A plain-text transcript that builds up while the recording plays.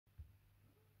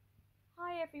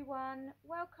everyone,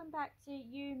 welcome back to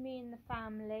You, Me and the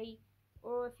Family,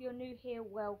 or if you're new here,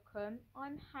 welcome.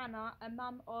 I'm Hannah, a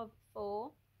mum of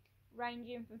 4,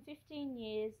 ranging from 15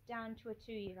 years down to a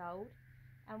 2-year-old,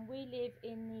 and we live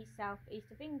in the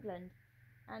southeast of England.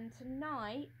 And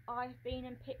tonight I've been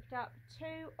and picked up 2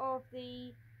 of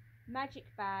the magic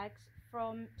bags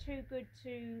from Too Good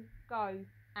To Go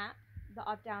app that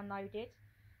I've downloaded,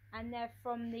 and they're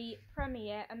from the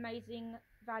Premier Amazing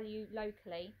Value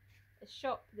Locally, a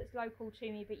shop that's local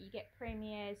to me, but you get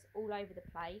premieres all over the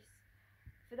place.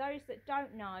 For those that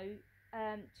don't know,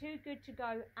 Too Good To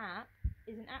Go app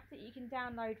is an app that you can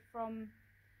download from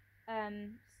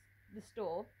the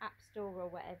store, App Store or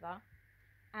whatever,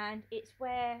 and it's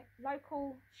where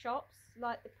local shops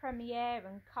like the Premier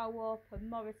and Co-op and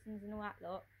Morrison's and all that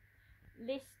lot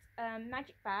list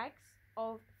magic bags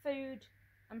of food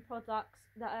and products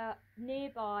that are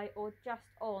nearby or just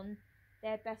on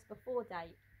their best before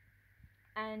date,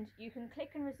 and you can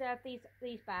click and reserve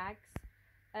these bags.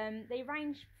 They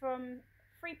range from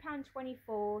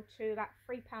 £3.24 to about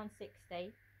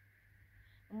 £3.60,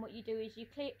 and what you do is you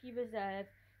click, you reserve,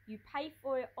 you pay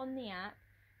for it on the app,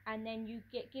 and then you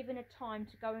get given a time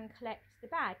to go and collect the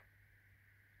bag.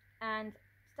 And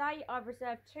today I've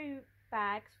reserved 2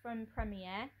 bags from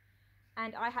Premier,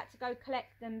 and I had to go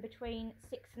collect them between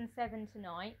 6 and 7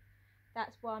 tonight.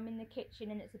 That's why I'm in the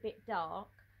kitchen and it's a bit dark,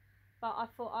 but I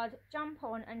thought I'd jump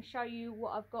on and show you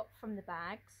what I've got from the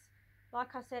bags.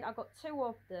 Like I said, I got 2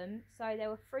 of them, so they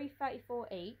were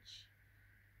 £3.34 each,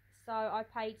 so I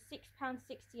paid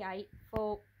 £6.68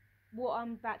 for what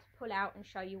I'm about to pull out and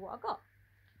show you what I got.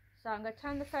 So I'm going to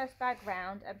turn the first bag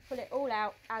round and pull it all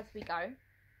out as we go.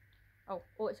 Oh,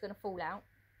 or it's going to fall out,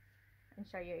 and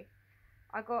show you.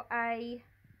 I got a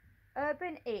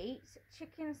Urban Eats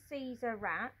chicken Caesar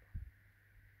wrap,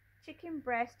 chicken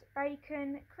breast,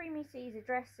 bacon, creamy Caesar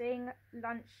dressing,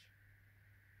 lunch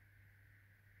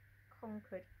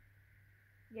Concord.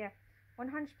 Yeah,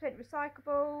 100%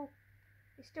 recyclable.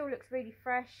 It still looks really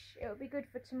fresh. It'll be good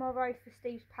for tomorrow for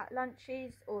Steve's packed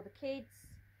lunches or the kids.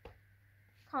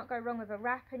 Can't go wrong with a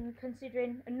wrap, and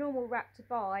considering a normal wrap to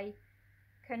buy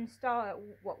can start at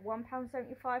what,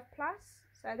 £1.75 plus,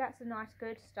 so that's a nice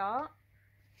good start.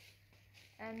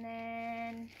 And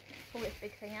then pull this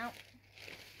big thing out.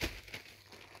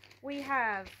 We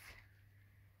have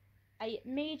a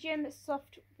medium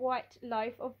soft white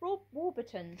loaf of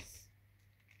Warburton's.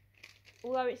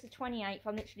 Although it's the 28th,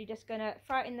 I'm literally just going to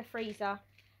throw it in the freezer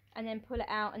and then pull it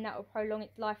out, and that will prolong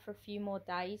its life for a few more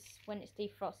days when it's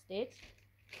defrosted.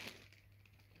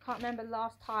 Can't remember the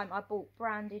last time I bought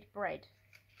branded bread.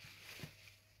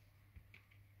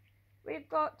 We've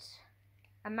got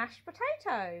a mashed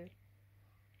potato,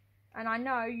 and I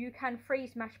know you can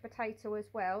freeze mashed potato as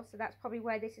well, so that's probably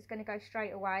where this is going to go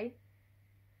straight away,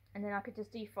 and then I could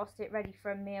just defrost it ready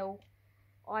for a meal,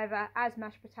 either as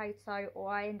mashed potato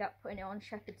or I end up putting it on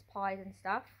shepherd's pies and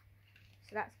stuff,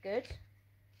 so that's good.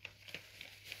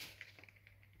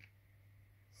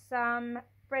 Some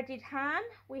breaded ham.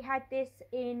 We had this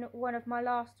in one of my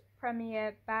last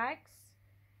Premier bags.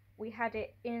 We had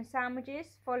it in sandwiches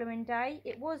following day.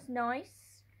 It was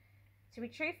nice. To be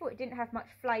truthful, it didn't have much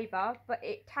flavour, but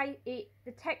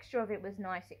the texture of it was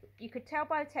nice. You could tell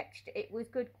by the texture it was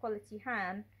good quality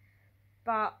ham,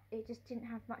 but it just didn't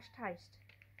have much taste.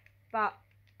 But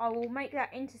I will make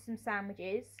that into some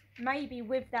sandwiches, maybe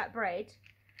with that bread,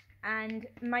 and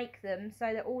make them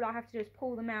so that all I have to do is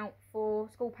pull them out for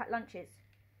school packed lunches.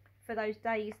 For those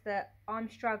days that I'm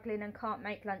struggling and can't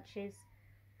make lunches,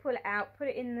 pull it out, put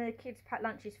it in the kids' packed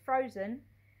lunches frozen,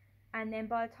 and then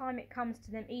by the time it comes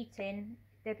to them eating,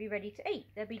 they'll be ready to eat.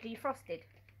 They'll be defrosted.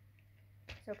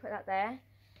 So I'll put that there.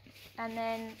 And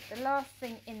then the last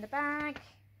thing in the bag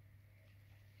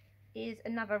is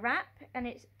another wrap, and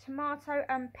it's tomato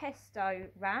and pesto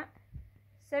wrap.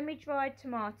 Semi-dried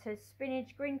tomatoes,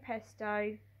 spinach, green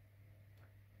pesto.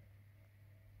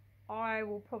 I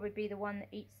will probably be the one that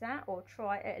eats that, or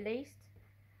try it at least.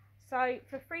 So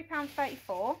for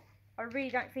 £3.34, I really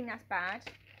don't think that's bad.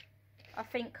 I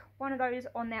think one of those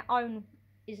on their own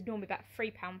is normally about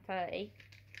 £3.30.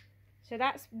 So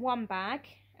that's one bag.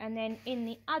 And then in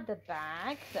the other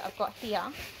bag that I've got here,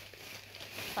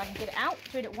 if I can get it out,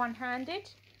 doing it one-handed,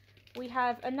 we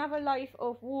have another loaf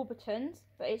of Warburton's,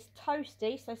 but it's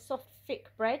toasty, so soft, thick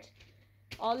bread.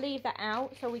 I'll leave that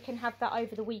out so we can have that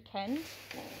over the weekend.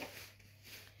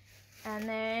 And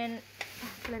then,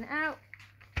 pulling it out,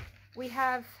 we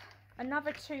have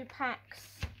another 2 packs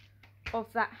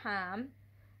of that ham.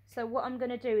 So what I'm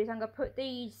going to do is I'm going to put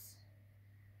these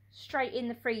straight in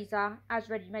the freezer as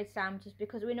ready-made sandwiches,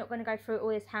 because we're not going to go through all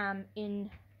this ham in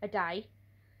a day.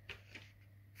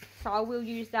 So I will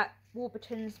use that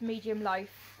Warburton's medium loaf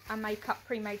and make up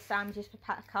pre-made sandwiches for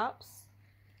pat cups.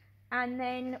 And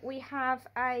then we have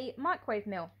a microwave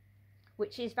meal,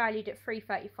 which is valued at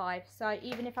 $3.35. So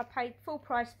even if I paid full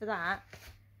price for that,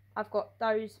 I've got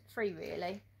those free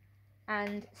really.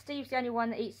 And Steve's the only one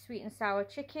that eats sweet and sour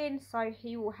chicken, so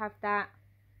he will have that.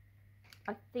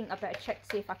 I think I better check to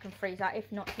see if I can freeze that.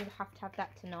 If not, he'll have to have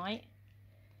that tonight.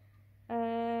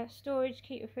 Storage,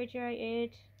 keep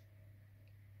refrigerated.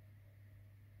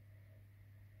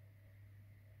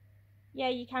 Yeah,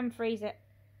 you can freeze it.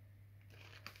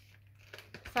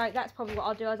 So that's probably what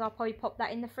I'll do, is I'll probably pop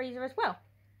that in the freezer as well.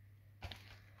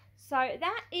 So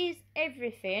that is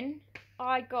everything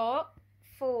I got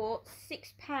for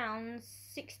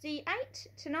 £6.68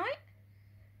 tonight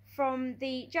from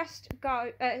the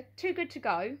Too Good To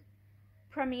Go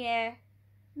Premier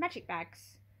Magic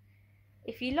Bags.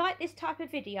 If you like this type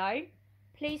of video,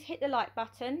 please hit the like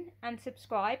button and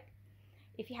subscribe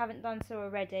if you haven't done so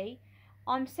already.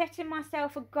 I'm setting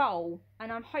myself a goal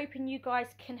and I'm hoping you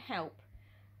guys can help.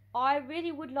 I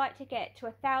really would like to get to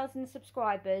 1,000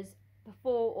 subscribers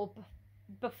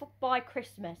by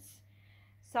Christmas.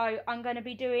 So I'm going to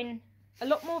be doing a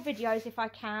lot more videos if I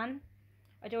can.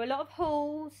 I do a lot of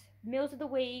hauls, meals of the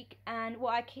week, and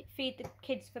what I feed the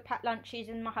kids for packed lunches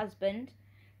and my husband.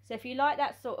 So if you like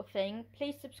that sort of thing,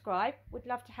 please subscribe. Would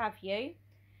love to have you.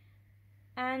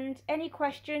 And any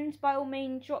questions, by all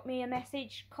means, drop me a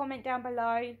message, comment down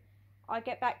below. I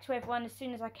get back to everyone as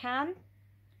soon as I can.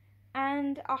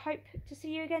 And I hope to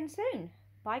see you again soon.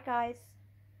 Bye guys.